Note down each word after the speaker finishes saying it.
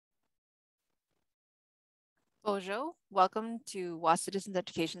Bonjour, welcome to Wahsa Citizens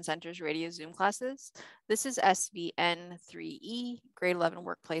Education Center's radio Zoom classes. This is SVN3E, grade 11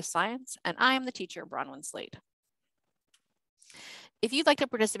 workplace science, and I am the teacher, Bronwyn Slade. If you'd like to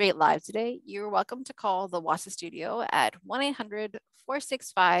participate live today, you're welcome to call the Wahsa studio at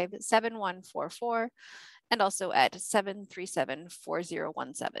 1-800-465-7144 and also at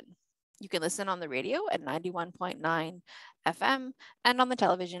 737-4017. You can listen on the radio at 91.9 FM and on the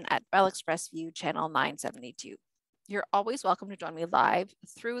television at Bell Express View channel 972. You're always welcome to join me live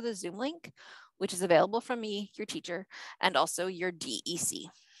through the Zoom link, which is available from me, your teacher, and also your DEC.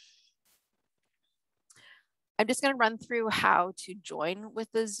 I'm just going to run through how to join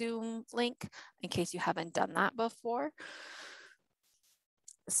with the Zoom link in case you haven't done that before.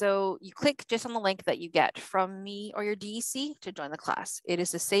 So you click just on the link that you get from me or your DEC to join the class. It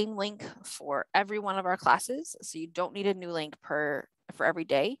is the same link for every one of our classes, so you don't need a new link for every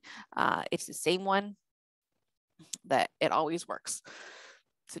day. It's the same one that it always works.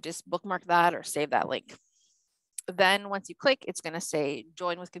 So just bookmark that or save that link. Then once you click, it's going to say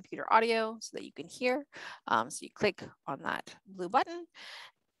join with computer audio so that you can hear. So you click on that blue button,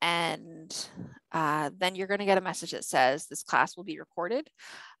 and then you're going to get a message that says this class will be recorded.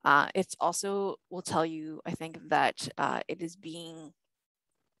 It's also will tell you, I think, that it is being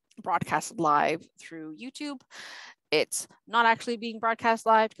broadcast live through YouTube. It's not actually being broadcast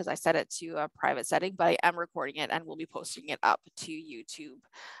live because I set it to a private setting, but I am recording it and we'll be posting it up to YouTube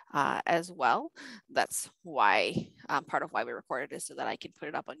as well. That's why part of why we recorded is so that I can put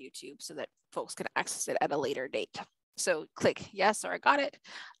it up on YouTube so that folks can access it at a later date. So click yes or I got it,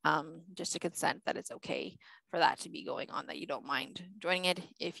 just to consent that it's okay for that to be going on, that you don't mind joining it.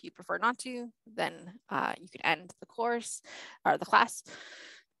 If you prefer not to, then you can end the course or the class.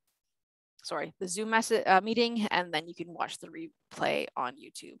 Sorry, the Zoom meeting, and then you can watch the replay on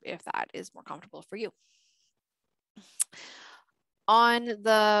YouTube if that is more comfortable for you. On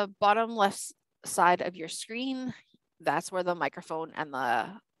the bottom left side of your screen, that's where the microphone and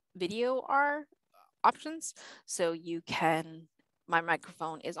the video are options. So you can, my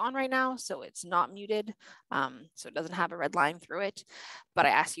microphone is on right now, so it's not muted. So it doesn't have a red line through it, but I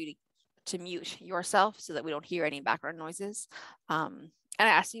ask you to mute yourself so that we don't hear any background noises. And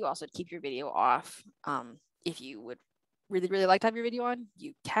I ask you also to keep your video off. If you would really like to have your video on,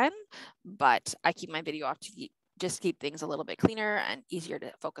 you can, but I keep my video off to just keep things a little bit cleaner and easier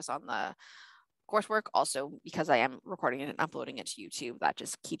to focus on the coursework. Also, because I am recording it and uploading it to YouTube, that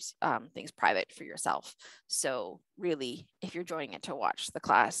just keeps things private for yourself. So really, if you're joining it to watch the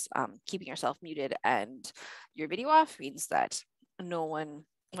class, keeping yourself muted and your video off means that no one,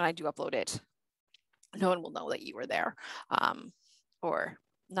 when I do upload it, no one will know that you were there, or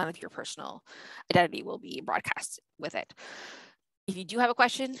none of your personal identity will be broadcast with it. If you do have a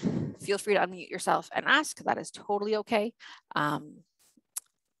question, feel free to unmute yourself and ask. That is totally okay. Yeah,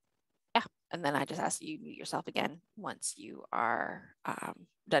 and then I just ask you mute yourself again once you are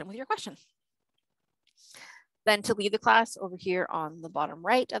done with your question. Then to leave the class, over here on the bottom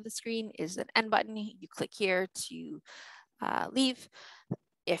right of the screen is an end button. You click here to leave.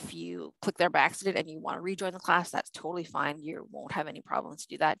 If you click there by accident and you want to rejoin the class, that's totally fine. You won't have any problems to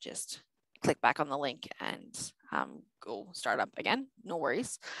do that. Just click back on the link and go start up again. No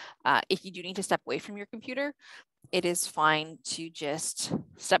worries. If you do need to step away from your computer, it is fine to just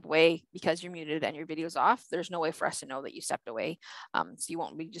step away because you're muted and your video is off. There's no way for us to know that you stepped away. So you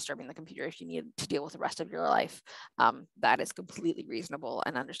won't be disturbing the computer if you need to deal with the rest of your life. That is completely reasonable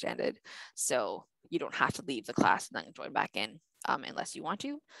and understood. So you don't have to leave the class and then join back in unless you want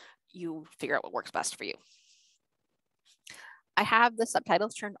to. You figure out what works best for you. I have the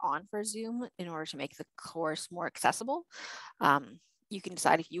subtitles turned on for Zoom in order to make the course more accessible. You can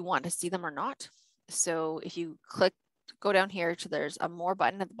decide if you want to see them or not. So if you go down here to there's a more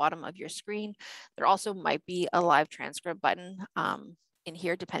button at the bottom of your screen. There also might be a live transcript button in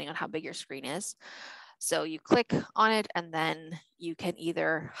here, depending on how big your screen is. So you click on it and then you can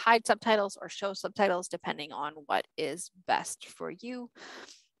either hide subtitles or show subtitles depending on what is best for you.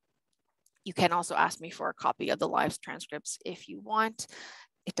 You can also ask me for a copy of the live transcripts if you want.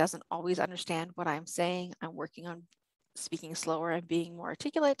 It doesn't always understand what I'm saying. I'm working on speaking slower and being more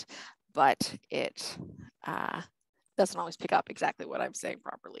articulate, but it doesn't always pick up exactly what I'm saying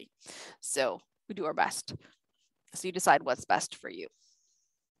properly. So we do our best. So you decide what's best for you.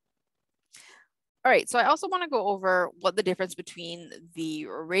 All right, so I also want to go over what the difference between the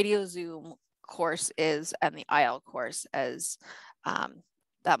radio Zoom course is and the IL course, as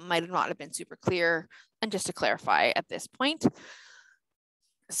that might not have been super clear, and just to clarify at this point.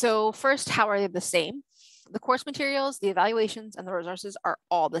 So first, how are they the same? The course materials, the evaluations, and the resources are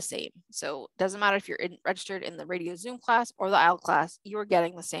all the same. So it doesn't matter if you're registered in the radio Zoom class or the IEL class, you're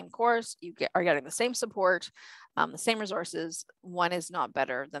getting the same course, are getting the same support, the same resources. One is not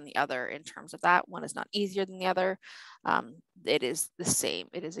better than the other in terms of that. One is not easier than the other. It is the same.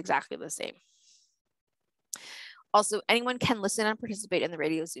 It is exactly the same. Also, anyone can listen and participate in the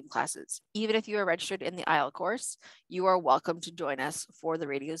radio Zoom classes. Even if you are registered in the IEL course, you are welcome to join us for the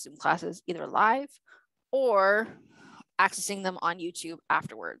radio Zoom classes, either live or accessing them on YouTube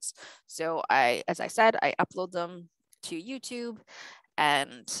afterwards. So as I said, I upload them to YouTube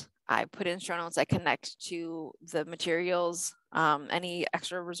and I put in show notes. I connect to the materials, any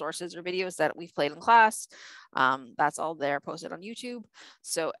extra resources or videos that we've played in class. That's all there posted on YouTube.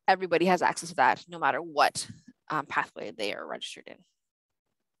 So everybody has access to that no matter what pathway they are registered in.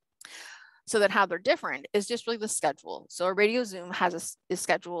 So then how they're different is just really the schedule. So a radio Zoom is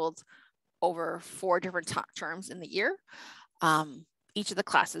scheduled over 4 different terms in the year. Each of the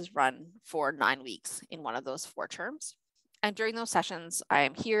classes run for 9 weeks in one of those 4 terms. And during those sessions, I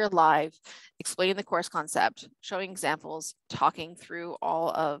am here live, explaining the course concept, showing examples, talking through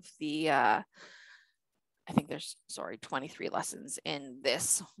all of the, I think there's, 23 lessons in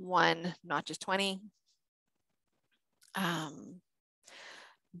this one, not just 20.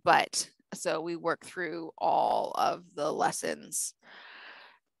 But so we work through all of the lessons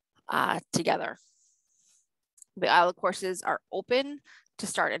together. The IEL courses are open to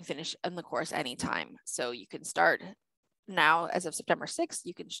start and finish in the course anytime. So you can start now as of September 6th,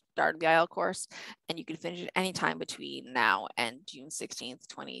 you can start the IEL course and you can finish it anytime between now and June 16th,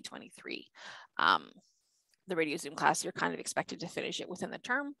 2023. The radio Zoom class, you're kind of expected to finish it within the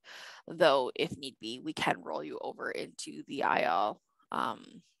term, though if need be, we can roll you over into the IEL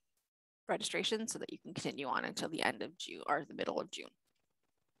registration so that you can continue on until the end of June or the middle of June.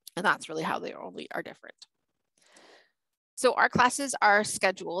 And that's really how they only are different. So our classes are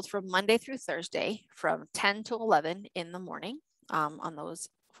scheduled from Monday through Thursday from 10 to 11 in the morning on those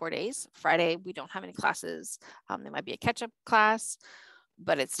 4 days. Friday, we don't have any classes. There might be a catch-up class,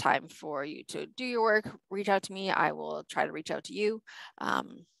 but it's time for you to do your work. Reach out to me. I will try to reach out to you.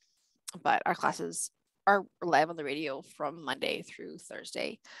 But our classes are live on the radio from Monday through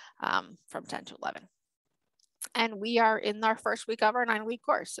Thursday from 10 to 11. And we are in our first week of our 9-week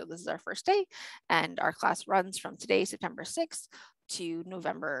course. So this is our first day and our class runs from today, September 6th to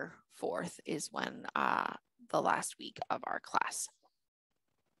November 4th is when the last week of our class.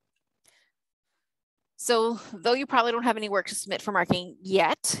 So though you probably don't have any work to submit for marking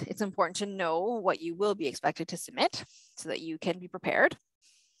yet, it's important to know what you will be expected to submit so that you can be prepared.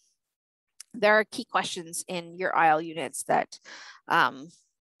 There are key questions in your IEL units that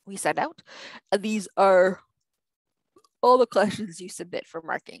we send out. These are all the questions you submit for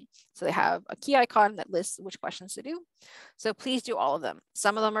marking. So they have a key icon that lists which questions to do. So please do all of them.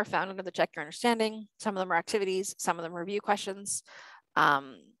 Some of them are found under the check your understanding. Some of them are activities. Some of them are review questions.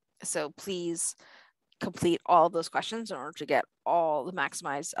 So please complete all of those questions in order to get all the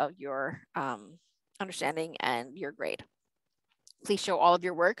maximize of your understanding and your grade. Please show all of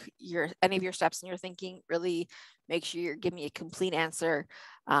your work, any of your steps in your thinking. Really make sure you're giving me a complete answer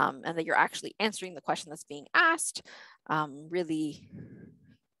and that you're actually answering the question that's being asked. Really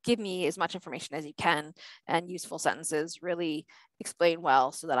give me as much information as you can and useful sentences. Really explain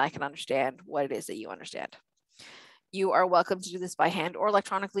well so that I can understand what it is that you understand. You are welcome to do this by hand or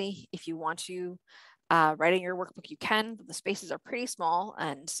electronically. If you want to write in your workbook, you can, but the spaces are pretty small.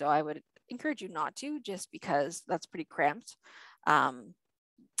 And so I would encourage you not to, just because that's pretty cramped.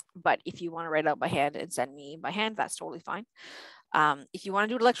 But if you want to write out by hand and send me by hand, that's totally fine. If you want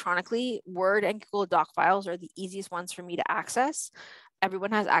to do it electronically, Word and Google Doc files are the easiest ones for me to access.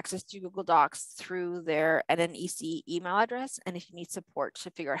 Everyone has access to Google Docs through their NNEC email address. And if you need support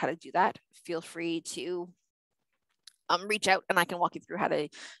to figure out how to do that, feel free to reach out and I can walk you through how to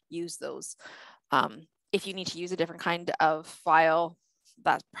use those. If you need to use a different kind of file,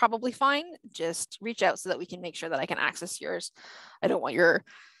 that's probably fine. Just reach out so that we can make sure that I can access yours. I don't want your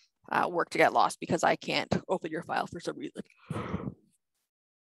work to get lost because I can't open your file for some reason.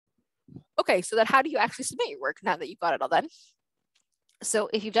 Okay, so then how do you actually submit your work now that you've got it all done? So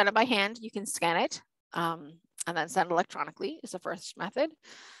if you've done it by hand, you can scan it and then send electronically is the first method.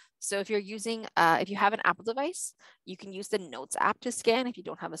 So if you're using, if you have an Apple device, you can use the Notes app to scan if you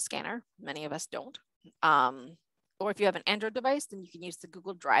don't have a scanner. Many of us don't. Or if you have an Android device, then you can use the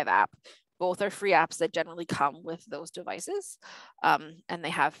Google Drive app. Both are free apps that generally come with those devices. And they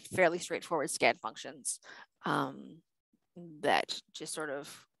have fairly straightforward scan functions that just sort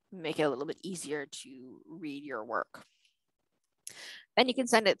of make it a little bit easier to read your work. Then you can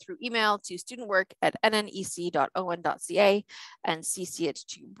send it through email to studentwork@nnec.on.ca and CC it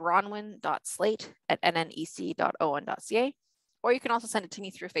to bronwyn.slate@nnec.on.ca. Or you can also send it to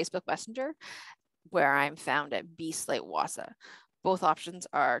me through Facebook Messenger, where I'm found at bslate Wahsa. Both options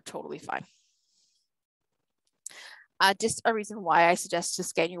are totally fine. Just a reason why I suggest to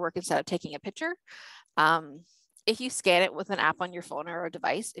scan your work instead of taking a picture. If you scan it with an app on your phone or a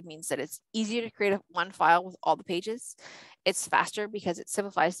device, it means that it's easier to create one file with all the pages. It's faster because it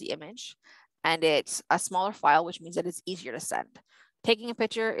simplifies the image, and it's a smaller file, which means that it's easier to send. Taking a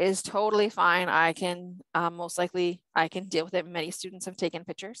picture is totally fine. I can most likely, I can deal with it. Many students have taken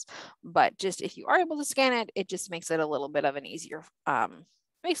pictures, but just if you are able to scan it, it just makes it a little bit of an easier,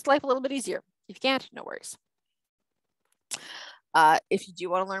 makes life a little bit easier. If you can't, no worries. If you do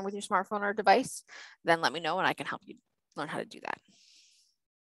want to learn with your smartphone or device, then let me know and I can help you learn how to do that.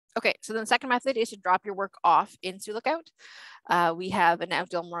 Okay, so then the second method is to drop your work off into Lookout. We have an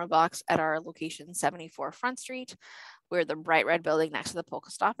outdoor mailbox at our location 74 Front Street. We're the bright red building next to the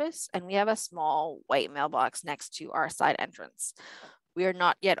post office, and we have a small white mailbox next to our side entrance. We are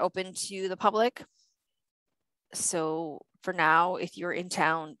not yet open to the public. So for now, if you're in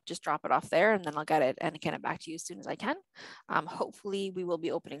town, just drop it off there and then I'll get it and get it back to you as soon as I can. Hopefully we will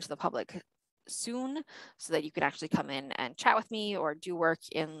be opening to the public soon so that you can actually come in and chat with me or do work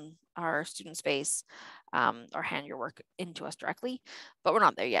in our student space or hand your work into us directly, but we're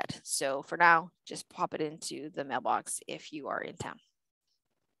not there yet. So for now, just pop it into the mailbox if you are in town.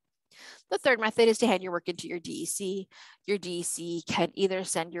 The third method is to hand your work into your DEC. Your DEC can either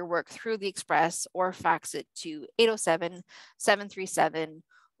send your work through the Express or fax it to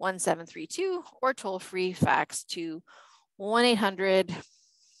 807-737-1732 or toll-free fax to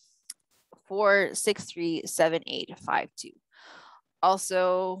 1-800-463-7852.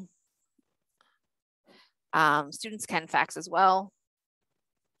 Also, students can fax as well,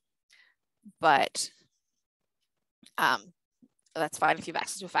 but that's fine if you have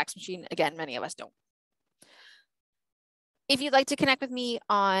access to a fax machine. Again, many of us don't. If you'd like to connect with me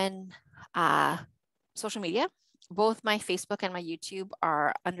on social media, both my Facebook and my YouTube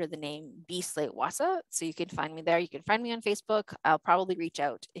are under the name bslate Wahsa. So you can find me there. You can find me on Facebook. I'll probably reach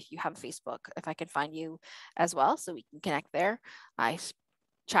out if you have Facebook, if I can find you as well, so we can connect there. I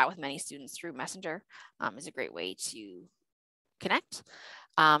chat with many students through Messenger. Is a great way to connect.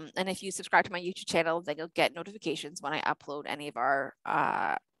 And if you subscribe to my YouTube channel, then you'll get notifications when I upload any of our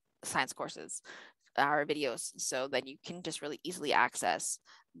science courses, our videos. So then you can just really easily access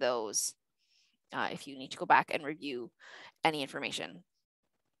those if you need to go back and review any information.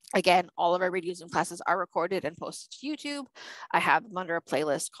 Again, all of our videos and classes are recorded and posted to YouTube. I have them under a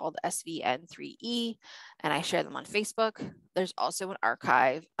playlist called SVN3E, and I share them on Facebook. There's also an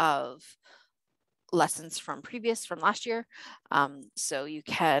archive of lessons from last year. So you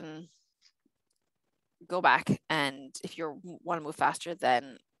can go back, and if you want to move faster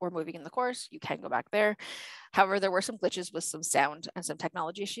than we're moving in the course, you can go back there. However, there were some glitches with some sound and some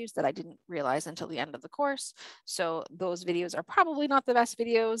technology issues that I didn't realize until the end of the course. So those videos are probably not the best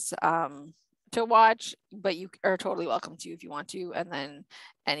videos to watch, but you are totally welcome to if you want to. And then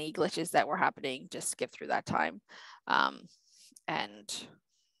any glitches that were happening, just skip through that time.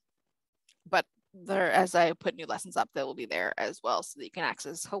 But there, as I put new lessons up, they will be there as well, so that you can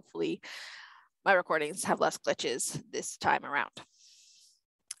access, hopefully, my recordings have less glitches this time around.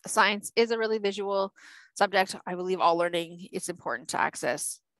 Science is a really visual subject. I believe all learning, it's important to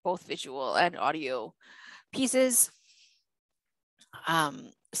access both visual and audio pieces.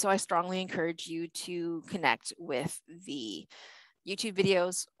 So I strongly encourage you to connect with the YouTube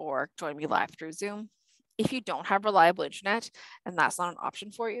videos or join me live through Zoom. If you don't have reliable internet and that's not an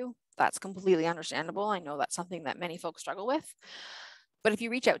option for you, that's completely understandable. I know that's something that many folks struggle with. But if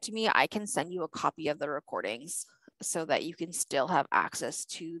you reach out to me, I can send you a copy of the recordings so that you can still have access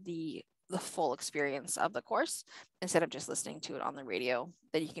to the full experience of the course instead of just listening to it on the radio.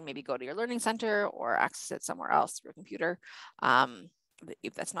 Then you can maybe go to your learning center or access it somewhere else through a computer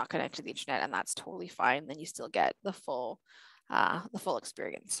if that's not connected to the internet, and that's totally fine. Then you still get the full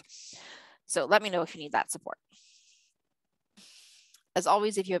experience. So let me know if you need that support. As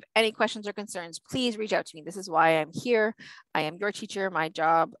always, if you have any questions or concerns, please reach out to me. This is why I'm here. I am your teacher. My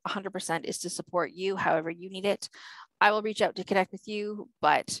job 100% is to support you however you need it. I will reach out to connect with you,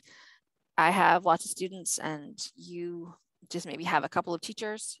 but I have lots of students and you just maybe have a couple of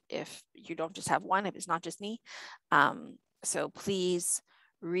teachers if you don't just have one, if it's not just me. So please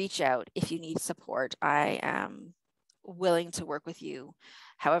reach out if you need support. I am willing to work with you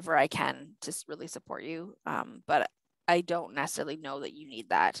however I can to really support you. But I don't necessarily know that you need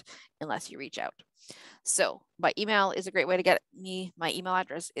that unless you reach out. So my email is a great way to get me. My email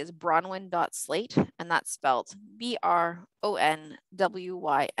address is bronwyn.slate, and that's spelled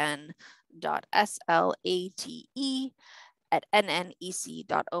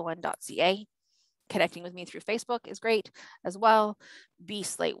BRONWYN.SLATE@nnec.on.ca. Connecting with me through Facebook is great as well. B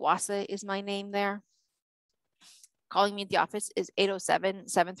Slate Wahsa is my name there. Calling me at the office is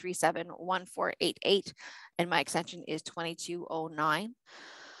 807-737-1488, and my extension is 2209.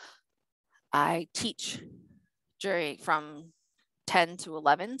 I teach from 10 to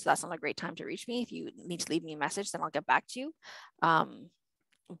 11, so that's not a great time to reach me. If you need to leave me a message, then I'll get back to you.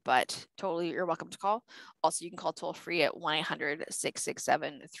 But totally, you're welcome to call. Also, you can call toll free at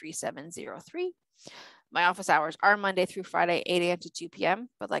 1-800-667-3703. My office hours are Monday through Friday, 8 a.m. to 2 p.m.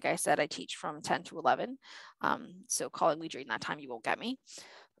 But like I said, I teach from 10 to 11. So calling me during that time, you won't get me.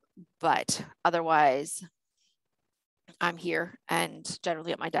 But otherwise, I'm here and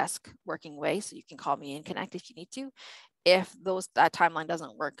generally at my desk working away. So you can call me and connect if you need to. If that timeline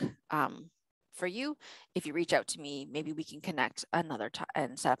doesn't work for you, if you reach out to me, maybe we can connect another time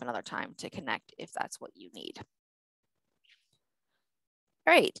and set up another time to connect if that's what you need.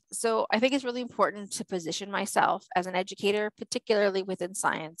 All right, so I think it's really important to position myself as an educator, particularly within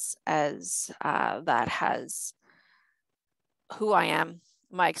science, as that has who I am.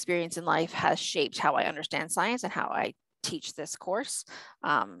 My experience in life has shaped how I understand science and how I teach this course.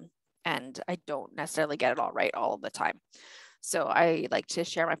 And I don't necessarily get it all right all of the time. So I like to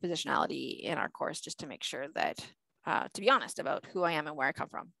share my positionality in our course just to make sure that, to be honest about who I am and where I come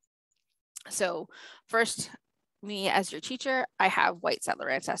from. So first, me as your teacher, I have white settler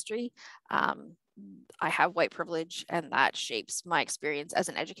ancestry. I have white privilege, and that shapes my experience as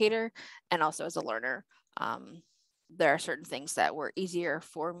an educator and also as a learner. There are certain things that were easier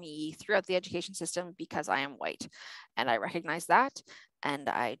for me throughout the education system because I am white, and I recognize that, and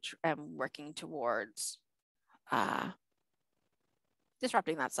I am working towards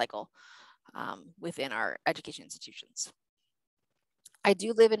disrupting that cycle within our education institutions. I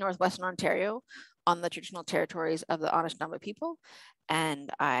do live in Northwestern Ontario on the traditional territories of the Anishinaabe people, and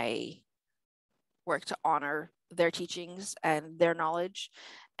I work to honor their teachings and their knowledge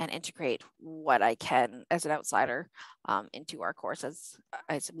and integrate what I can as an outsider into our course as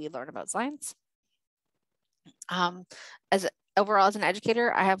we learn about science. Overall, as an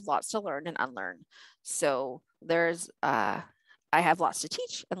educator, I have lots to learn and unlearn. So I have lots to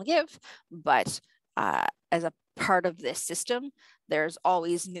teach and give, but as a part of this system, there's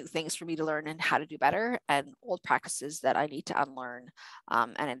always new things for me to learn and how to do better, and old practices that I need to unlearn.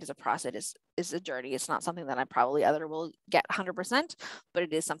 And it is a process, is a journey. It's not something that I probably ever will get 100%, but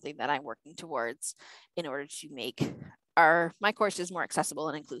it is something that I'm working towards in order to make my courses more accessible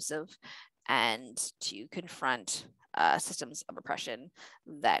and inclusive, and to confront systems of oppression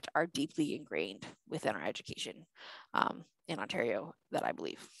that are deeply ingrained within our education in Ontario, that I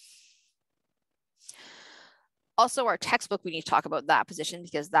believe. Also, our textbook, we need to talk about that position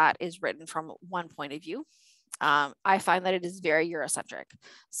because that is written from one point of view. I find that it is very Eurocentric.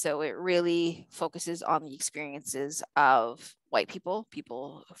 So it really focuses on the experiences of white people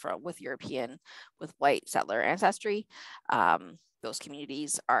with white settler ancestry. Those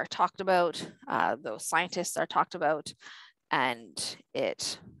communities are talked about, those scientists are talked about, and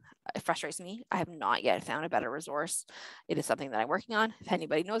it frustrates me. I have not yet found a better resource. It is something that I'm working on. If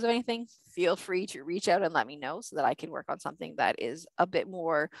anybody knows of anything, feel free to reach out and let me know so that I can work on something that is a bit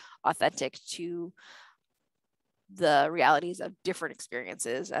more authentic to the realities of different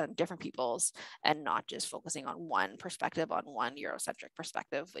experiences and different peoples, and not just focusing on one perspective, on one Eurocentric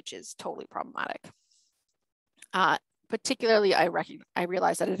perspective, which is totally problematic. Particularly, I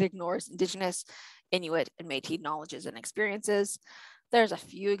realize that it ignores Indigenous, Inuit, and Métis knowledges and experiences. There's a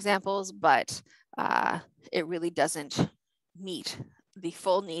few examples, but it really doesn't meet the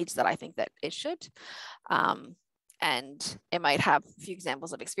full needs that I think that it should. And it might have a few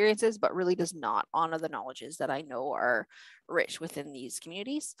examples of experiences, but really does not honor the knowledges that I know are rich within these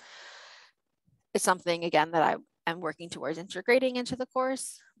communities. It's something, again, that I am working towards integrating into the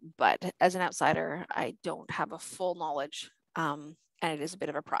course, but as an outsider, I don't have a full knowledge, and it is a bit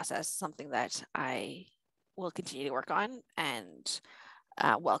of a process, something that I will continue to work on, and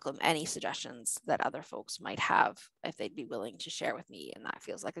welcome any suggestions that other folks might have if they'd be willing to share with me, and that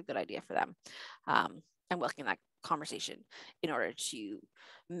feels like a good idea for them. And welcoming that conversation in order to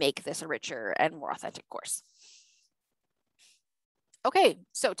make this a richer and more authentic course. Okay,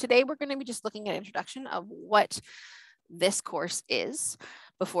 so today we're going to be just looking at an introduction of what this course is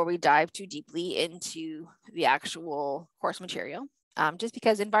before we dive too deeply into the actual course material. Just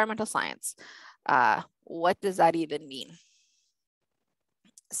because environmental science, What does that even mean?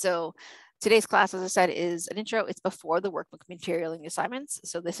 So today's class, as I said, is an intro. It's before the workbook material and the assignments.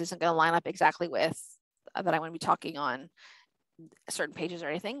 So this isn't going to line up exactly with that I'm going to be talking on certain pages or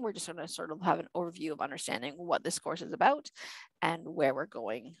anything. We're just going to sort of have an overview of understanding what this course is about and where we're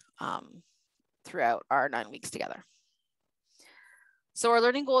going throughout our 9 weeks together. So our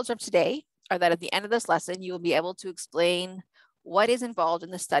learning goals of today are that at the end of this lesson, you will be able to explain what is involved in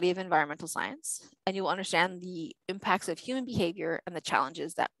the study of environmental science, and you will understand the impacts of human behavior and the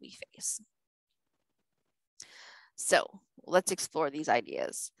challenges that we face. So let's explore these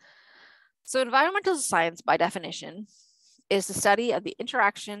ideas. So environmental science, by definition, is the study of the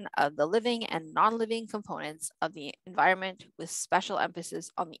interaction of the living and non-living components of the environment, with special emphasis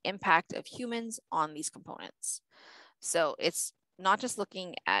on the impact of humans on these components. So it's not just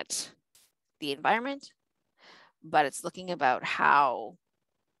looking at the environment, but it's looking about how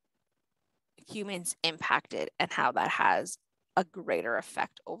humans impact it and how that has a greater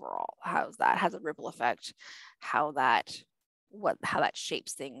effect overall, how that has a ripple effect, how that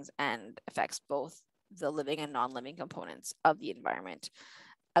shapes things and affects both the living and non-living components of the environment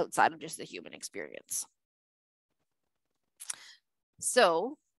outside of just the human experience.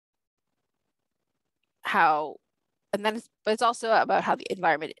 So but it's also about how the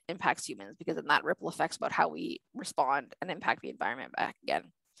environment impacts humans, because then that ripple effects about how we respond and impact the environment back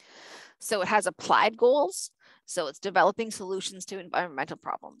again. So it has applied goals. So it's developing solutions to environmental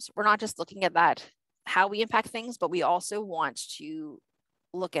problems. We're not just looking at that, how we impact things, but we also want to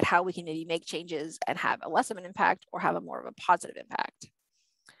look at how we can maybe make changes and have a less of an impact or have a more of a positive impact.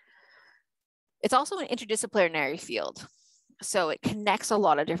 It's also an interdisciplinary field. So it connects a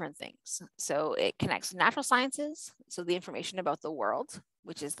lot of different things. So it connects natural sciences, so the information about the world,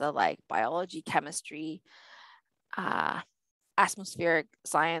 which is the like biology, chemistry, atmospheric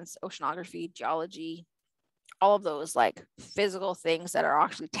science, oceanography, geology, all of those like physical things that are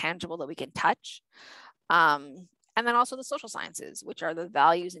actually tangible that we can touch. And then also the social sciences, which are the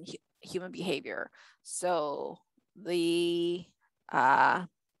values in human behavior. So the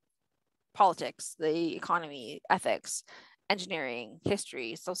politics, the economy, ethics, engineering,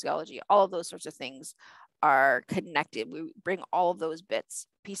 history, sociology, all of those sorts of things are connected. We bring all of those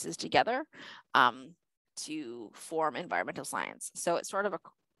pieces together to form environmental science. So it's sort of a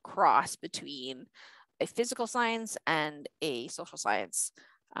cross between a physical science and a social science,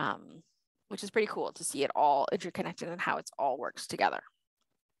 which is pretty cool to see it all interconnected and how it all works together.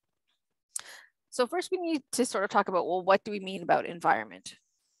 So first we need to sort of talk about, well, what do we mean about environment?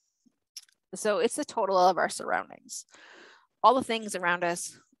 So it's the total of our surroundings, all the things around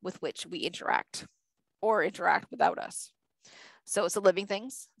us with which we interact or interact without us. So it's the living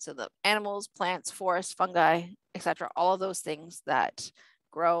things, so the animals, plants, forests, fungi, etc., all of those things that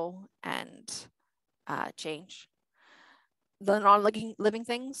grow and change. The non-living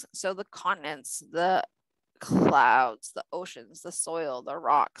things, so the continents, the clouds, the oceans, the soil, the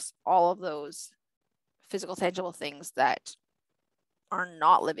rocks, all of those physical, tangible things that are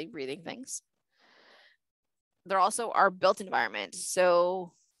not living, breathing things. There also are built environments,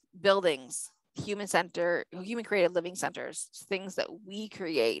 so buildings, human created living centers, things that we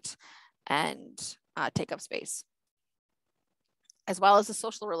create and take up space, as well as the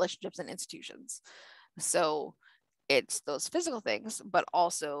social relationships and institutions. So it's those physical things, but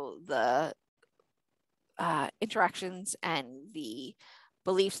also the interactions and the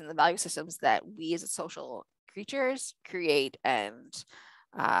beliefs and the value systems that we as social creatures create and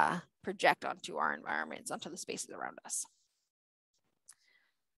project onto our environments, onto the spaces around us.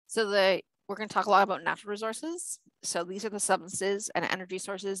 So we're going to talk a lot about natural resources. So these are the substances and energy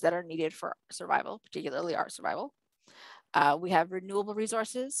sources that are needed for survival, particularly our survival. We have renewable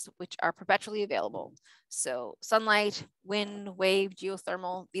resources, which are perpetually available. So sunlight, wind, wave,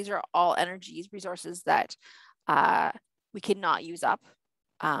 geothermal, these are all energy resources that we cannot use up,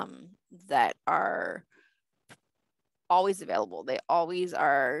 that are always available. They always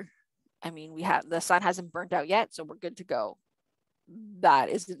are. I mean, the sun hasn't burnt out yet, so we're good to go. That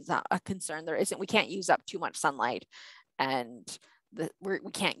isn't a concern. We can't use up too much sunlight, and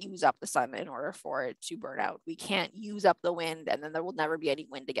we can't use up the sun in order for it to burn out. We can't use up the wind, and then there will never be any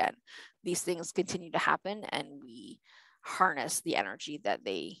wind again. These things continue to happen, and we harness the energy that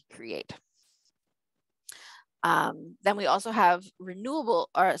they create. Then we also have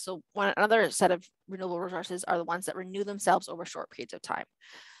another set of renewable resources are the ones that renew themselves over short periods of time.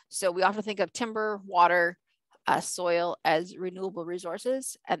 So we often think of timber, water, soil as renewable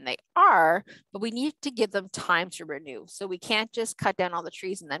resources, and they are, but we need to give them time to renew. So we can't just cut down all the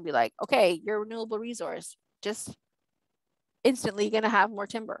trees and then be like, okay, you're a renewable resource, just instantly going to have more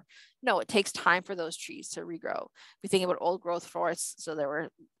timber. No, it takes time for those trees to regrow. If you think about old growth forests, so there were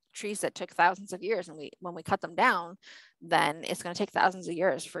trees that took thousands of years, and when we cut them down, then it's going to take thousands of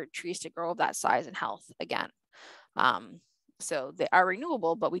years for trees to grow of that size and health again. So they are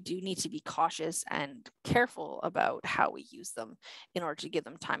renewable, but we do need to be cautious and careful about how we use them in order to give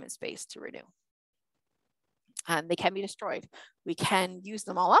them time and space to renew. And they can be destroyed. We can use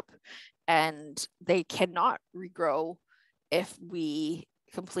them all up, and they cannot regrow if we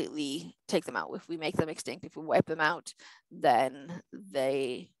completely take them out. If we make them extinct, if we wipe them out, then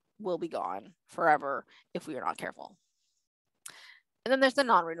they will be gone forever if we are not careful. And then there's the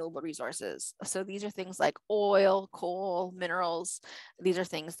non-renewable resources. So these are things like oil, coal, minerals. These are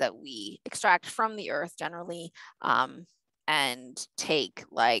things that we extract from the earth generally, and take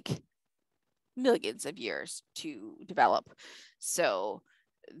like millions of years to develop. So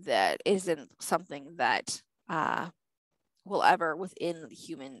that isn't something that will ever within the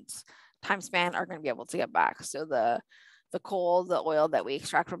humans' time span are going to be able to get back. So the coal, the oil that we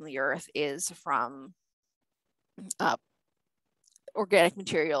extract from the earth is from organic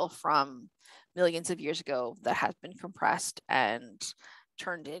material from millions of years ago that has been compressed and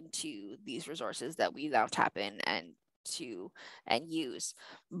turned into these resources that we now tap in and use.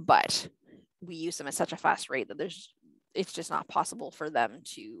 But we use them at such a fast rate that it's just not possible for them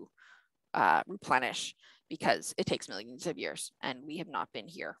to replenish, because it takes millions of years, and we have not been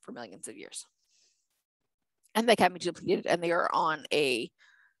here for millions of years. And they can be depleted, and they are on a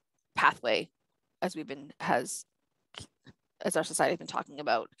pathway, as our society has been talking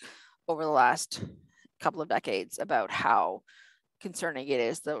about over the last couple of decades, about how concerning it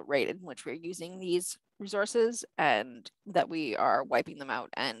is the rate in which we're using these resources, and that we are wiping them out,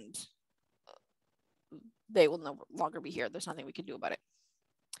 and they will no longer be here. There's nothing we can do about it.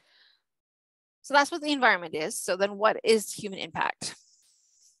 So that's what the environment is. So then what is human impact?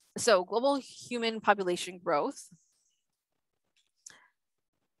 So global human population growth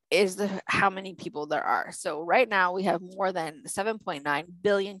is how many people there are. So right now we have more than 7.9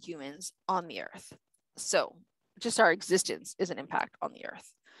 billion humans on the earth. So just our existence is an impact on the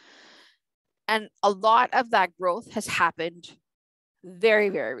earth. And a lot of that growth has happened very,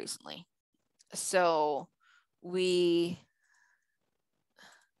 very recently. So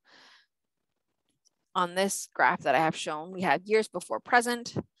on this graph that I have shown, we have years before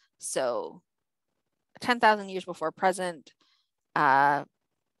present. So 10,000 years before present,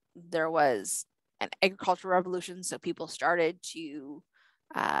 there was an agricultural revolution. So people started to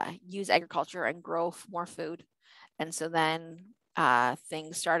use agriculture and grow more food. And so then our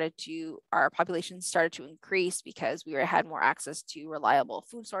population started to increase because we had more access to reliable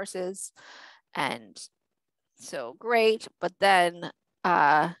food sources. And so great. But then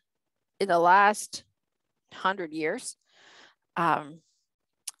in the last 100 years,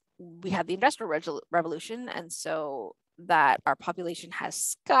 we had the Industrial Revolution. And so that our population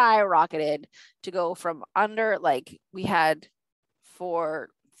has skyrocketed to go from under, like we had for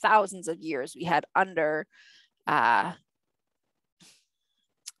thousands of years, we had under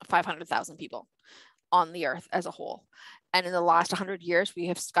 500,000 people on the earth as a whole. And in the last 100 years, we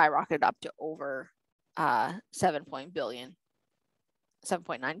have skyrocketed up to over 7.9 billion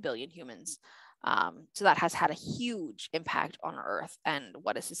humans. So that has had a huge impact on our earth and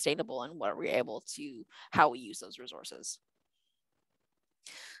what is sustainable and what are we able to, how we use those resources.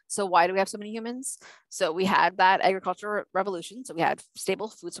 So why do we have so many humans? So we had that agricultural revolution. So we had stable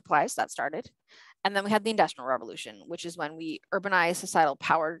food supplies that started. And then we had the Industrial Revolution, which is when we urbanized societal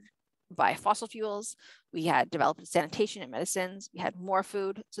powered by fossil fuels. We had developed sanitation and medicines. We had more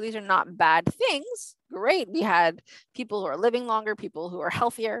food. So these are not bad things. Great. We had people who are living longer, people who are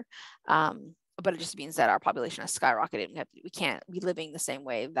healthier. But it just means that our population has skyrocketed. We can't be living the same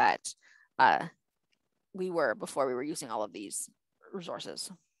way that we were before we were using all of these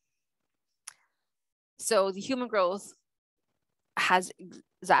resources. So the human growth has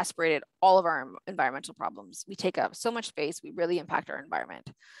exacerbated all of our environmental problems. We take up so much space, we really impact our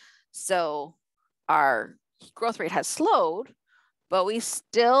environment. So our growth rate has slowed, but we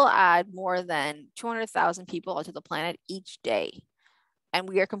still add more than 200,000 people onto the planet each day. And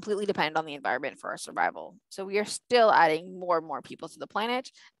we are completely dependent on the environment for our survival. So we are still adding more and more people to the planet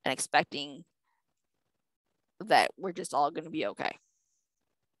and expecting that we're just all going to be okay.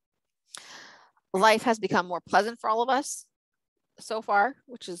 Life has become more pleasant for all of us so far,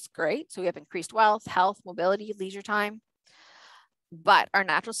 which is great. So we have increased wealth, health, mobility, leisure time. But our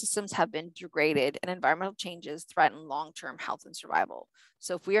natural systems have been degraded and environmental changes threaten long-term health and survival.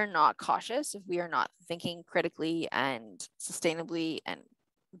 So if we are not cautious, if we are not thinking critically and sustainably and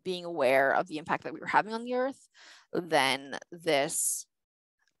being aware of the impact that we were having on the earth, then this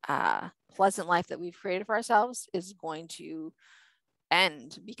pleasant life that we've created for ourselves is going to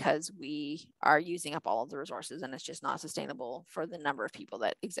end because we are using up all of the resources and it's just not sustainable for the number of people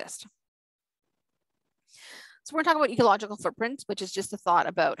that exist. So we're talking about ecological footprint, which is just a thought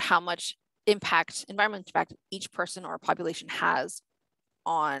about how much impact, environmental impact, each person or population has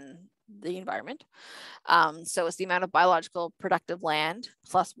on the environment. So it's the amount of biological productive land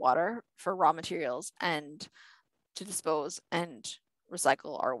plus water for raw materials and to dispose and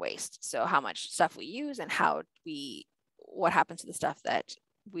recycle our waste. So how much stuff we use and what happens to the stuff that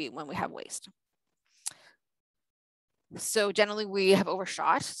when we have waste. So generally we have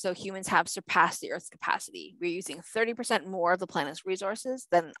overshot. So humans have surpassed the Earth's capacity. We're using 30% more of the planet's resources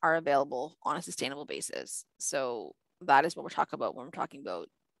than are available on a sustainable basis. So that is what we're talking about when we're talking about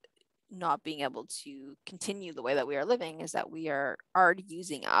not being able to continue the way that we are living, is that we are already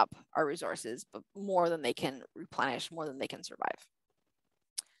using up our resources, but more than they can replenish, more than they can survive.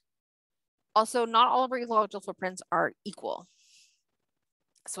 Also, not all of our ecological footprints are equal.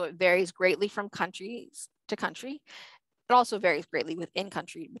 So it varies greatly from countries to country. It also varies greatly within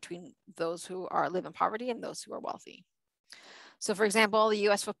country between those who live in poverty and those who are wealthy. So for example, the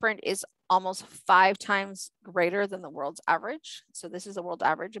US footprint is almost 5 times greater than the world's average. So this is a world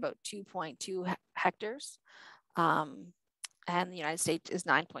average, about 2.2 hectares. And the United States is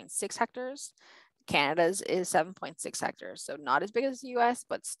 9.6 hectares. Canada's is 7.6 hectares. So not as big as the US,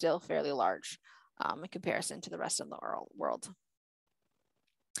 but still fairly large in comparison to the rest of the world.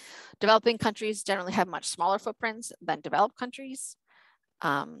 Developing countries generally have much smaller footprints than developed countries.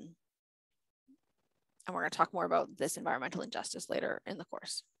 And we're going to talk more about this environmental injustice later in the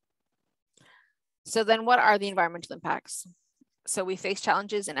course. So then what are the environmental impacts? So we face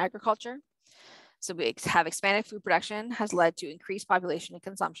challenges in agriculture. So we have expanded food production has led to increased population and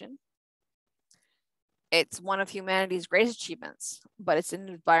consumption. It's one of humanity's greatest achievements, but it's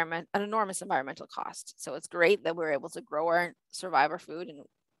an enormous environmental cost. So it's great that we're able to survive our food and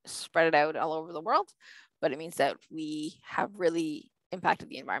spread it out all over the world, but it means that we have really impacted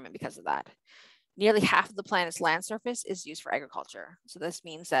the environment because of that. Nearly half of the planet's land surface is used for agriculture. So this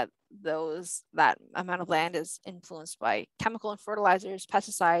means that that amount of land is influenced by chemical and fertilizers,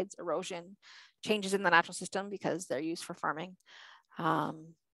 pesticides, erosion, changes in the natural system because they're used for farming.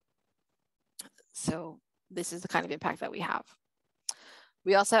 So this is the kind of impact that we have.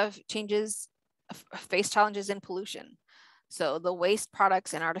 We also have face challenges in pollution. So the waste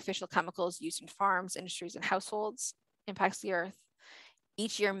products and artificial chemicals used in farms, industries, and households impacts the earth.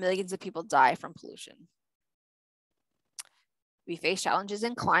 Each year, millions of people die from pollution. We face challenges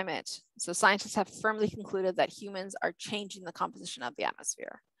in climate. So scientists have firmly concluded that humans are changing the composition of the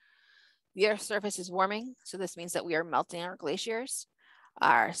atmosphere. The Earth's surface is warming. So this means that we are melting our glaciers.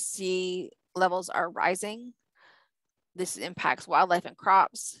 Our sea levels are rising. This impacts wildlife and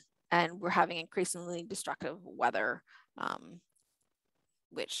crops. And we're having increasingly destructive weather,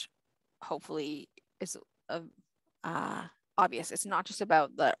 which hopefully is obvious. It's not just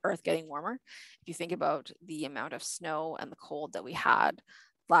about the Earth getting warmer. If you think about the amount of snow and the cold that we had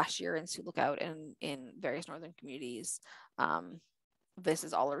last year in Sioux Lookout and in various northern communities, this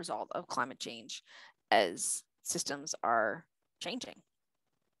is all a result of climate change as systems are changing.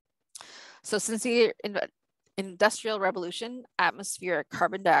 So since the Industrial Revolution, atmospheric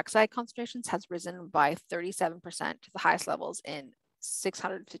carbon dioxide concentrations has risen by 37% to the highest levels in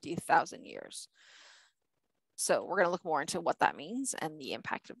 650,000 years. So we're going to look more into what that means and the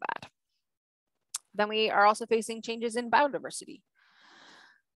impact of that. Then we are also facing changes in biodiversity.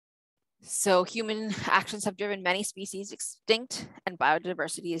 So human actions have driven many species extinct and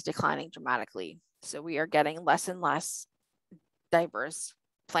biodiversity is declining dramatically. So we are getting less and less diverse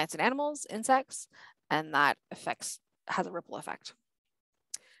plants and animals, insects, and that has a ripple effect.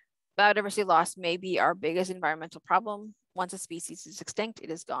 Biodiversity loss may be our biggest environmental problem. Once a species is extinct, it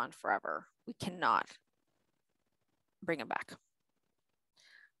is gone forever. We cannot bring it back.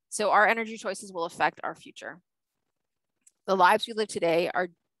 So our energy choices will affect our future. The lives we live today are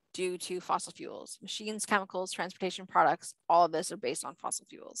due to fossil fuels. Machines, chemicals, transportation products, all of this are based on fossil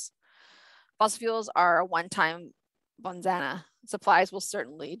fuels. Fossil fuels are a one-time bonanza. Supplies will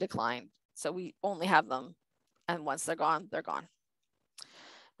certainly decline. So we only have them, and once they're gone, they're gone.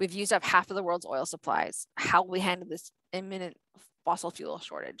 We've used up half of the world's oil supplies. How will we handle this imminent fossil fuel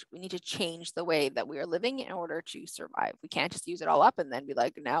shortage? We need to change the way that we are living in order to survive. We can't just use it all up and then be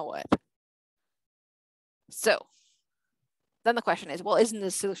like, now what? So then the question is, well, isn't the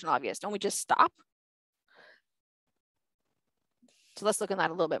solution obvious? Don't we just stop? So let's look at that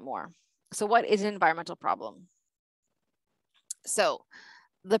a little bit more. So what is an environmental problem? So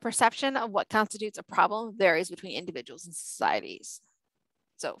The perception of what constitutes a problem varies between individuals and societies.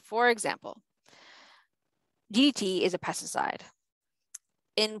 So, for example, DDT is a pesticide.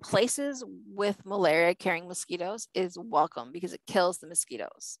 In places with malaria-carrying mosquitoes, it is welcome because it kills the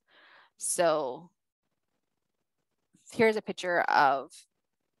mosquitoes. So here's a picture of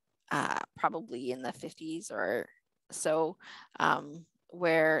probably in the 50s or so,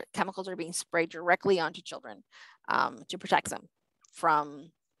 where chemicals are being sprayed directly onto children to protect them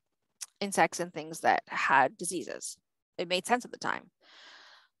from insects and things that had diseases. It made sense at the time.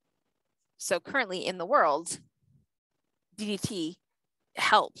 So currently in the world, DDT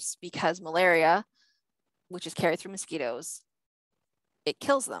helps because malaria, which is carried through mosquitoes, it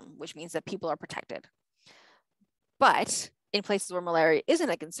kills them, which means that people are protected. But in places where malaria isn't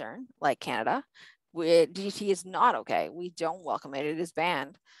a concern, like Canada, DDT is not okay. We don't welcome it. It is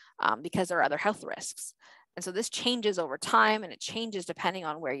banned because there are other health risks. And so this changes over time, and it changes depending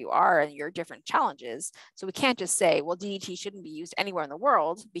on where you are and your different challenges. So we can't just say, well, DDT shouldn't be used anywhere in the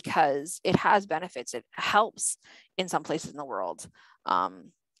world because it has benefits. It helps in some places in the world.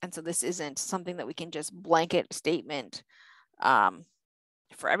 And so this isn't something that we can just blanket statement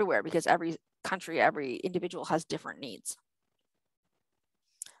for everywhere, because every country, every individual has different needs.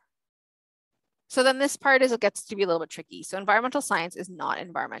 So then this part is, it gets to be a little bit tricky. So environmental science is not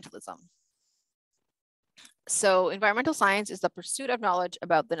environmentalism. So environmental science is the pursuit of knowledge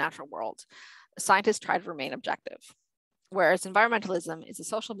about the natural world. Scientists try to remain objective, whereas environmentalism is a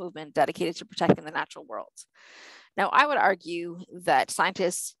social movement dedicated to protecting the natural world. Now, I would argue that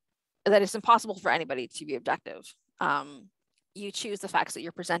that it's impossible for anybody to be objective. You choose the facts that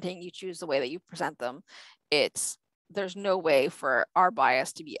you're presenting, you choose the way that you present them. There's no way for our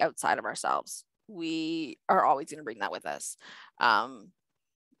bias to be outside of ourselves. We are always going to bring that with us.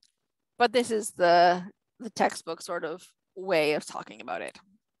 But this is the textbook sort of way of talking about it.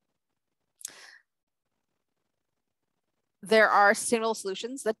 There are sustainable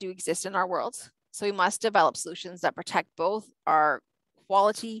solutions that do exist in our world. So we must develop solutions that protect both our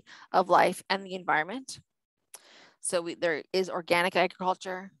quality of life and the environment. So there is organic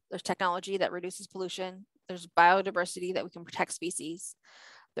agriculture, there's technology that reduces pollution, there's biodiversity that we can protect species,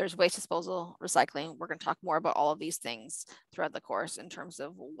 there's waste disposal, recycling. We're going to talk more about all of these things throughout the course in terms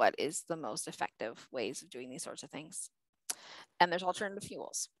of what is the most effective ways of doing these sorts of things. And there's alternative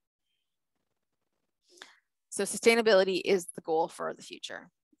fuels. So sustainability is the goal for the future.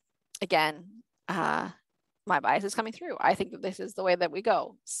 Again, my bias is coming through. I think that this is the way that we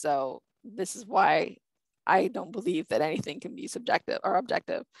go. So this is why I don't believe that anything can be subjective or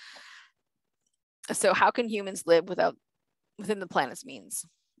objective. So how can humans live within the planet's means?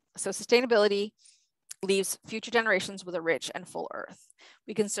 So sustainability leaves future generations with a rich and full Earth.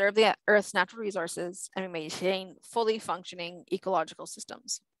 We conserve the Earth's natural resources and we maintain fully functioning ecological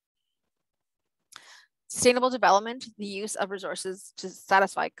systems. Sustainable development, the use of resources to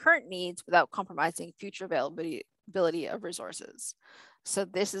satisfy current needs without compromising future availability of resources. So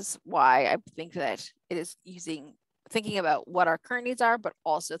this is why I think that it is thinking about what our current needs are, but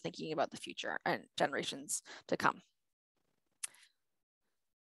also thinking about the future and generations to come.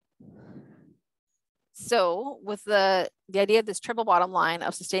 So with the idea of this triple bottom line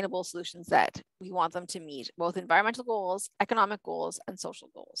of sustainable solutions that we want them to meet both environmental goals, economic goals, and social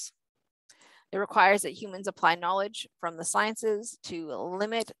goals. It requires that humans apply knowledge from the sciences to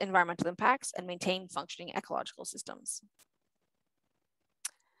limit environmental impacts and maintain functioning ecological systems.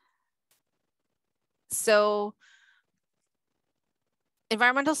 So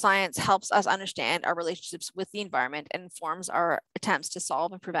environmental science helps us understand our relationships with the environment and informs our attempts to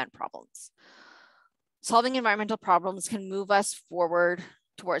solve and prevent problems. Solving environmental problems can move us forward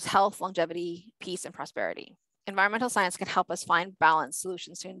towards health, longevity, peace, and prosperity. Environmental science can help us find balanced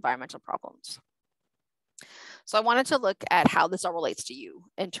solutions to environmental problems. So I wanted to look at how this all relates to you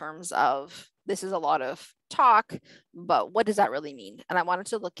in terms of, this is a lot of talk, but what does that really mean? And I wanted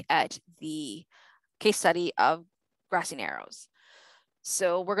to look at the case study of Grassy Narrows.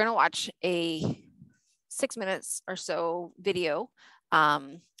 So we're going to watch a 6 minutes or so video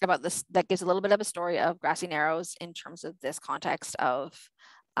about this that gives a little bit of a story of Grassy Narrows in terms of this context of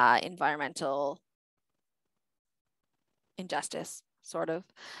environmental injustice, sort of.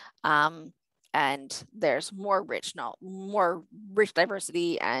 And there's more rich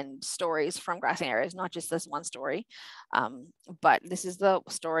diversity and stories from Grassy Narrows, not just this one story. But this is the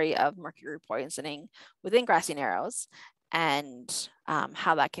story of mercury poisoning within Grassy Narrows and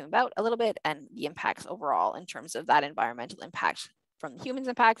how that came about a little bit, and the impacts overall in terms of that environmental impact from the humans'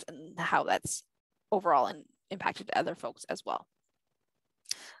 impact and how that's overall and impacted other folks as well.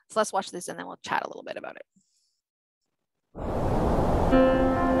 So let's watch this and then we'll chat a little bit about it. Story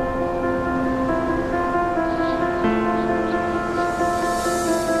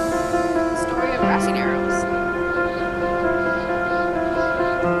of Grassy Narrows.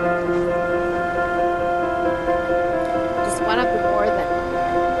 It is one of the more than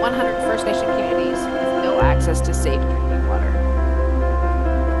 100 First Nation communities with no access to safe drinking water.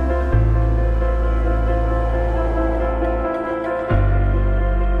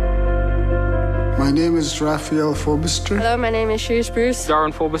 My name is Raphael Fobister. Hello, my name is Sharice Bruce.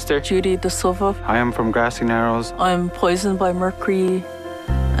 Darren Fobister. Judy De Silva. I am from Grassy Narrows. I'm poisoned by mercury,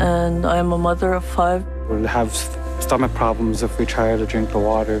 and I'm a mother of 5. We'll have stomach problems if we try to drink the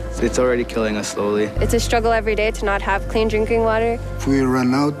water. It's already killing us slowly. It's a struggle every day to not have clean drinking water. If we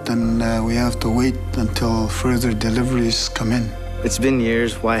run out, then we have to wait until further deliveries come in. It's been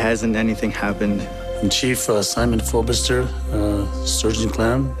years. Why hasn't anything happened? I'm Chief Simon Fobister, Surgeon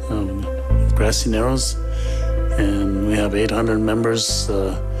Clan, Grassy Narrows, and we have 800 members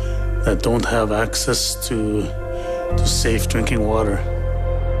that don't have access to safe drinking water.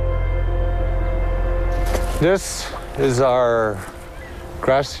 This is our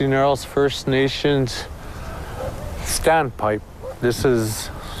Grassy Narrows First Nations standpipe. This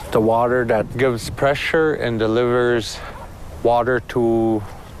is the water that gives pressure and delivers water to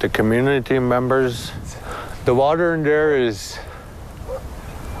the community members. The water in there is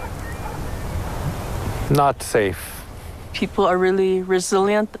not safe. People are really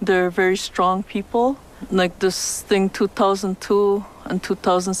resilient. They're very strong people. Like this thing, 2002 and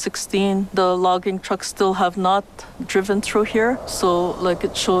 2016, the logging trucks still have not driven through here. So like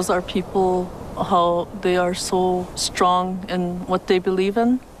it shows our people how they are so strong in what they believe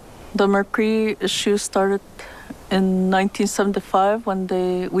in. The mercury issue started in 1975 when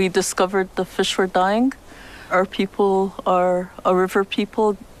we discovered the fish were dying. Our people are a river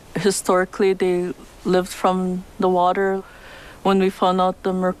people. Historically, they lived from the water. When we found out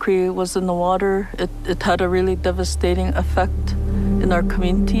the mercury was in the water, it had a really devastating effect in our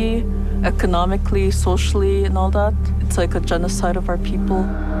community, economically, socially, and all that. It's like a genocide of our people.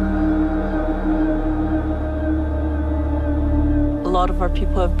 A lot of our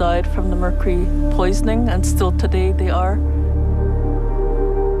people have died from the mercury poisoning, and still today they are.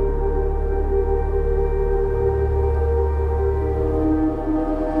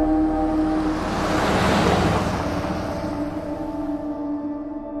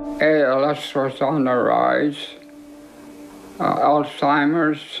 ALS was on the rise.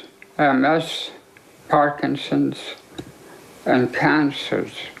 Alzheimer's, MS, Parkinson's, and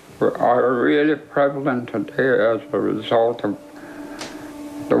cancers are really prevalent today as a result of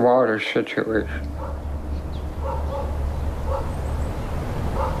the water situation.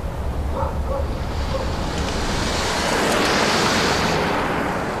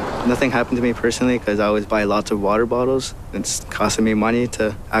 Nothing happened to me personally because I always buy lots of water bottles. It's costing me money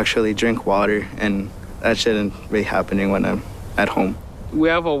to actually drink water, and that shouldn't be happening when I'm at home. We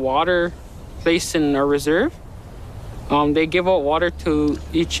have a water place in our reserve. They give out water to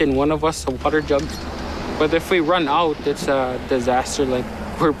each and one of us, a water jug. But if we run out, it's a disaster. Like,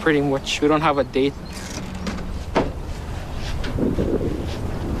 we don't have a date.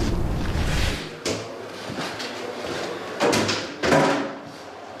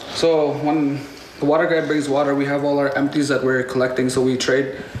 So when the water guy brings water, we have all our empties that we're collecting, so we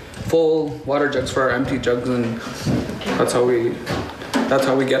trade full water jugs for our empty jugs, and that's how we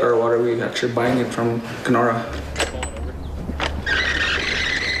get our water. We actually buying it from Kenora.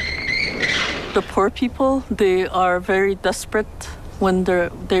 The poor people, they are very desperate when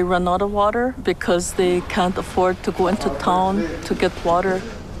they run out of water because they can't afford to go into town to get water.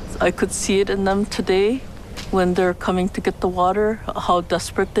 I could see it in them today. When they're coming to get the water, how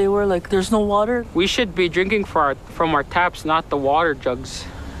desperate they were, like there's no water. We should be drinking from our taps, not the water jugs.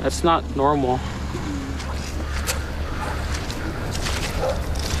 That's not normal.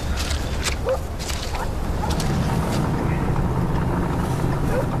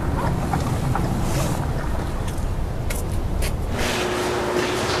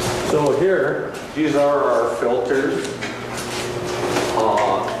 So here, these are our filters.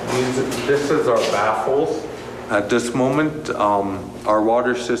 This is our baffles. At this moment, our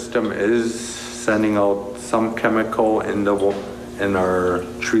water system is sending out some chemical in our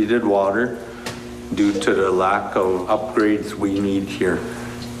treated water due to the lack of upgrades we need here.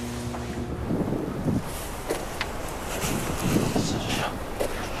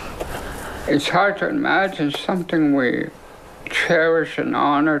 It's hard to imagine something we cherish and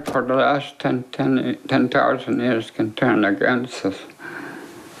honored for the last 10,000 years can turn against us.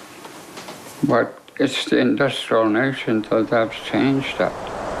 But it's the industrial nations that have changed that.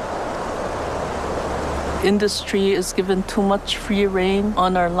 industry is given too much free rein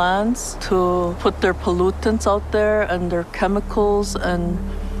on our lands to put their pollutants out there and their chemicals, and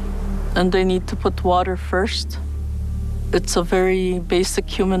they need to put water first. It's a very basic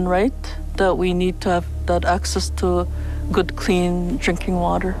human right that we need to have that access to good, clean drinking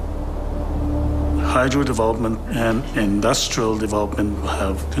water. Hydro development and industrial development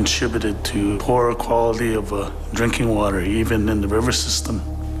have contributed to poorer quality of drinking water, even in the river system.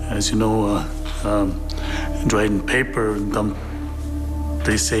 As you know, Dryden paper dumped,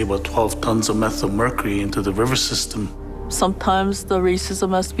 they say, about 12 tons of methyl mercury into the river system. Sometimes the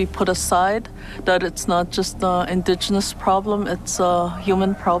racism has to be put aside, that it's not just an indigenous problem, it's a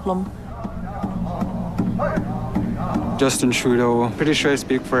human problem. Justin Trudeau, pretty sure I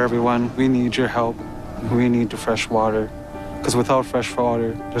speak for everyone. We need your help. We need the fresh water. Because without fresh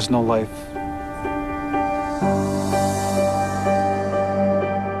water, there's no life.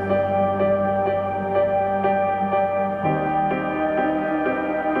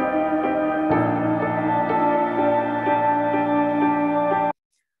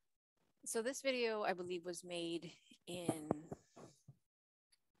 So this video, I believe, was made in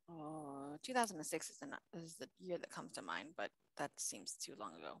 2006 is the year that comes to mind, but that seems too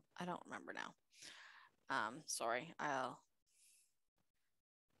long ago. I don't remember now. Sorry,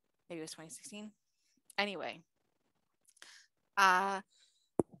 maybe it was 2016. Anyway,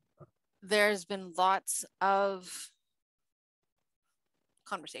 there's been lots of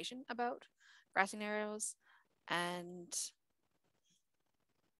conversation about Grassy Narrows, and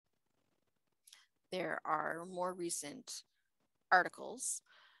there are more recent articles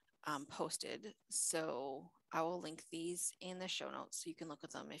posted. So I will link these in the show notes so you can look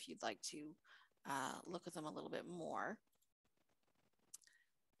at them if you'd like to look at them a little bit more.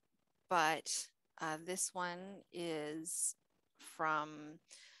 But this one is from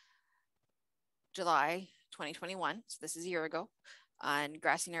July 2021. So this is a year ago. And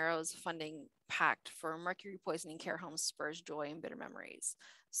Grassy Narrow's funding pact for mercury poisoning care homes spurs joy and bitter memories.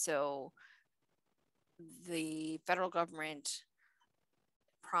 So the federal government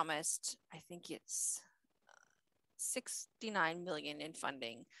promised, I think it's $69 million in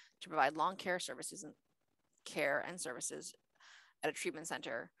funding to provide long care services and services at a treatment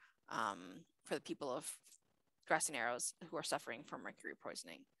center for the people of Grassy Narrows who are suffering from mercury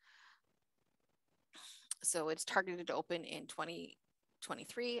poisoning. So it's targeted to open in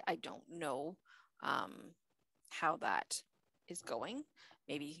 2023. I don't know how that is going.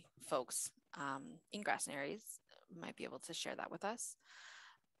 Maybe folks in Grassy Narrows might be able to share that with us.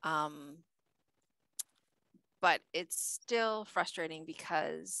 But it's still frustrating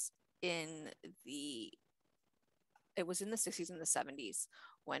because it was in the 60s and the 70s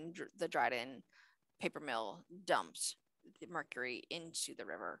when the Dryden paper mill dumped the mercury into the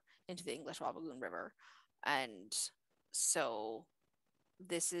river, into the English Wabigoon River. And so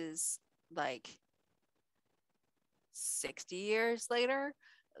this is like 60 years later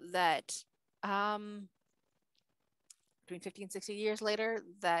that between 50 and 60 years later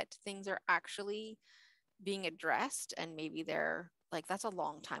that things are actually being addressed, and maybe they're like, that's a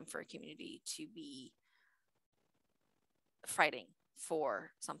long time for a community to be fighting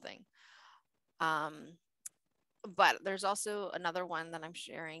for something. But there's also another one that I'm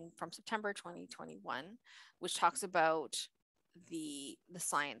sharing from September 2021, which talks about the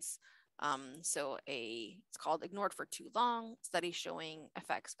science. It's called Ignored for Too Long, study showing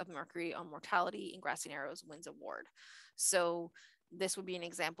effects of mercury on mortality in Grassy Narrows wins award. So this would be an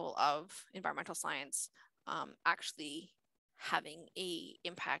example of environmental science actually having a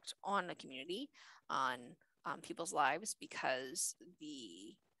impact on a community, on people's lives, because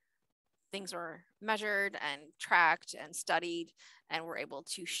the things were measured and tracked and studied, and were able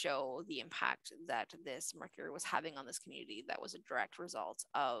to show the impact that this mercury was having on this community. That was a direct result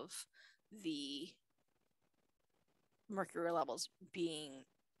of the mercury levels being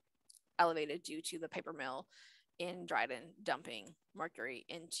elevated due to the paper mill in Dryden dumping mercury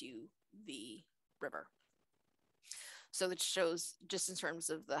into the river. So it shows, just in terms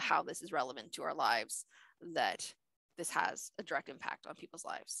of how this is relevant to our lives, that this has a direct impact on people's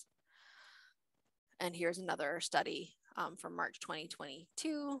lives. And here's another study from March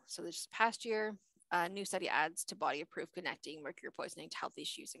 2022. So this past year, a new study adds to body of proof connecting mercury poisoning to health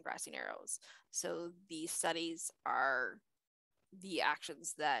issues in Grassy Narrows. So these studies are the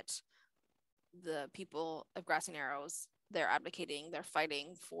actions that the people of Grassy Narrows, they're advocating, they're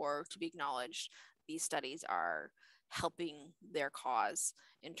fighting for to be acknowledged. These studies are helping their cause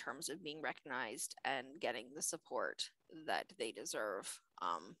in terms of being recognized and getting the support that they deserve.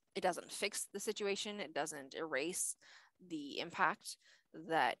 It doesn't fix the situation. It doesn't erase the impact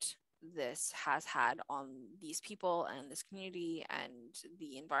that this has had on these people and this community and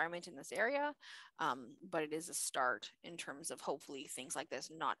the environment in this area. But it is a start in terms of hopefully things like this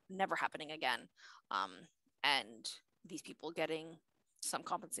never happening again, and these people getting some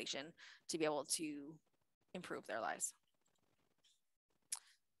compensation to be able to improve their lives.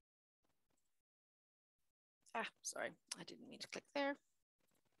 Sorry, I didn't mean to click there.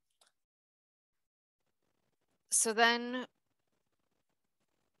 So then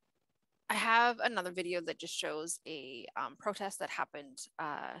I have another video that just shows a protest that happened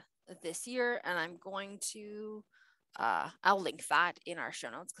this year, and I'm going to, I'll link that in our show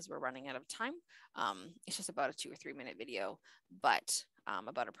notes because we're running out of time. It's just about a 2 or 3 minute video, but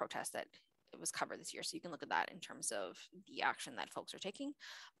about a protest that it was covered this year. So you can look at that in terms of the action that folks are taking.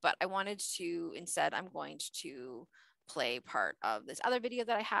 But I wanted to, instead, I'm going to play part of this other video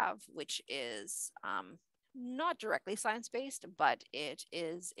that I have, which is not directly science-based, but it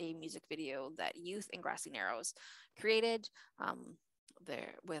is a music video that youth in Grassy Narrows created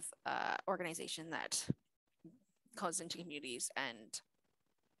there with an organization that goes into communities and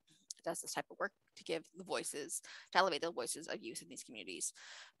does this type of work to give the voices, to elevate the voices of youth in these communities,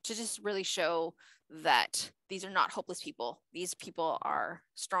 to just really show that these are not hopeless people. These people are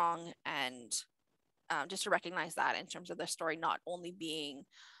strong, and just to recognize that in terms of their story not only being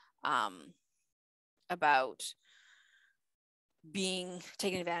about being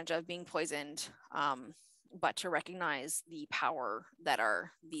taken advantage of, being poisoned, but to recognize the power that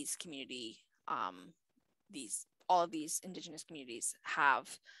are these community, all of these Indigenous communities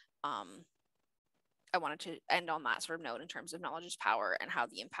have. I wanted to end on that sort of note in terms of knowledge is power and how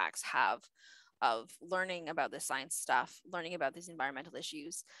the impacts have of learning about this science stuff, learning about these environmental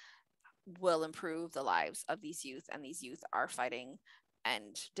issues will improve the lives of these youth, and these youth are fighting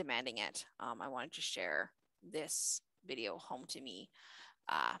and demanding it. I wanted to share this video home to me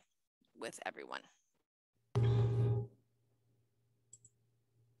with everyone.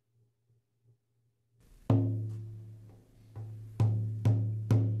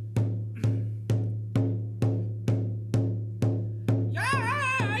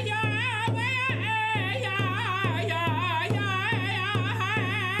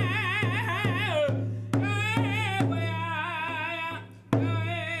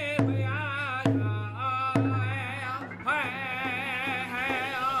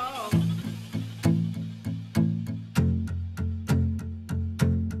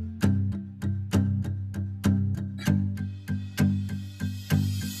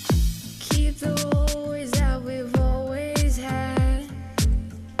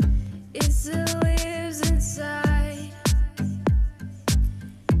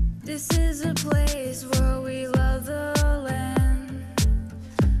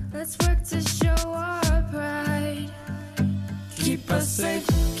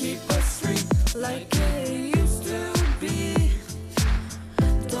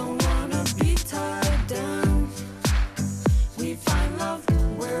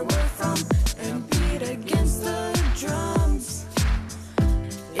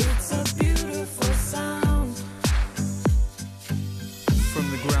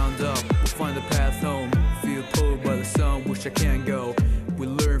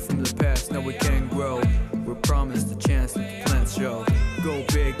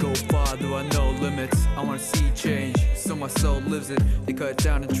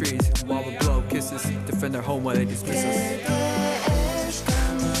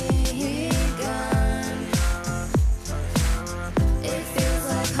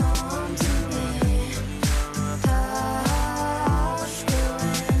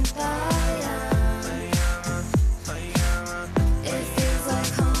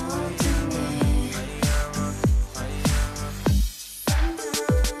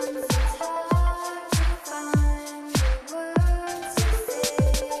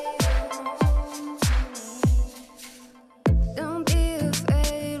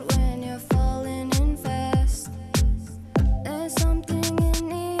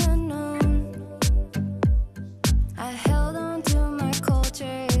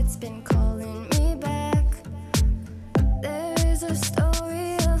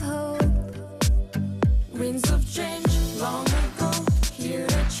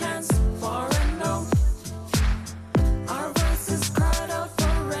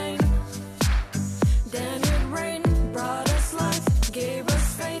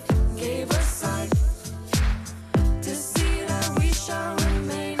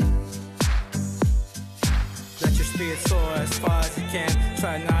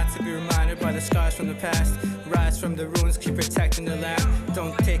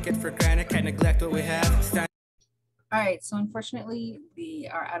 All right, so unfortunately we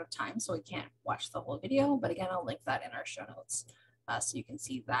are out of time, so we can't watch the whole video, but again, I'll link that in our show notes so you can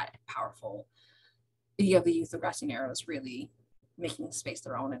see that powerful video of the youth of Grassy Narrows really making space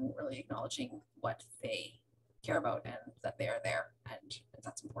their own and really acknowledging what they care about and that they are there, and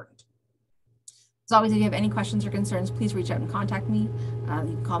that's important. As always, if you have any questions or concerns, please reach out and contact me. You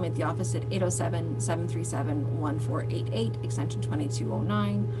can call me at the office at 807-737-1488, extension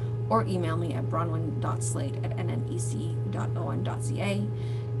 2209, or email me at bronwyn.slate@nnec.on.ca.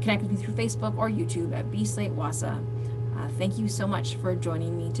 Connect with me through Facebook or YouTube at bslate Wahsa. Thank you so much for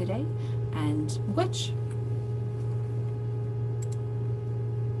joining me today, and Gwitch.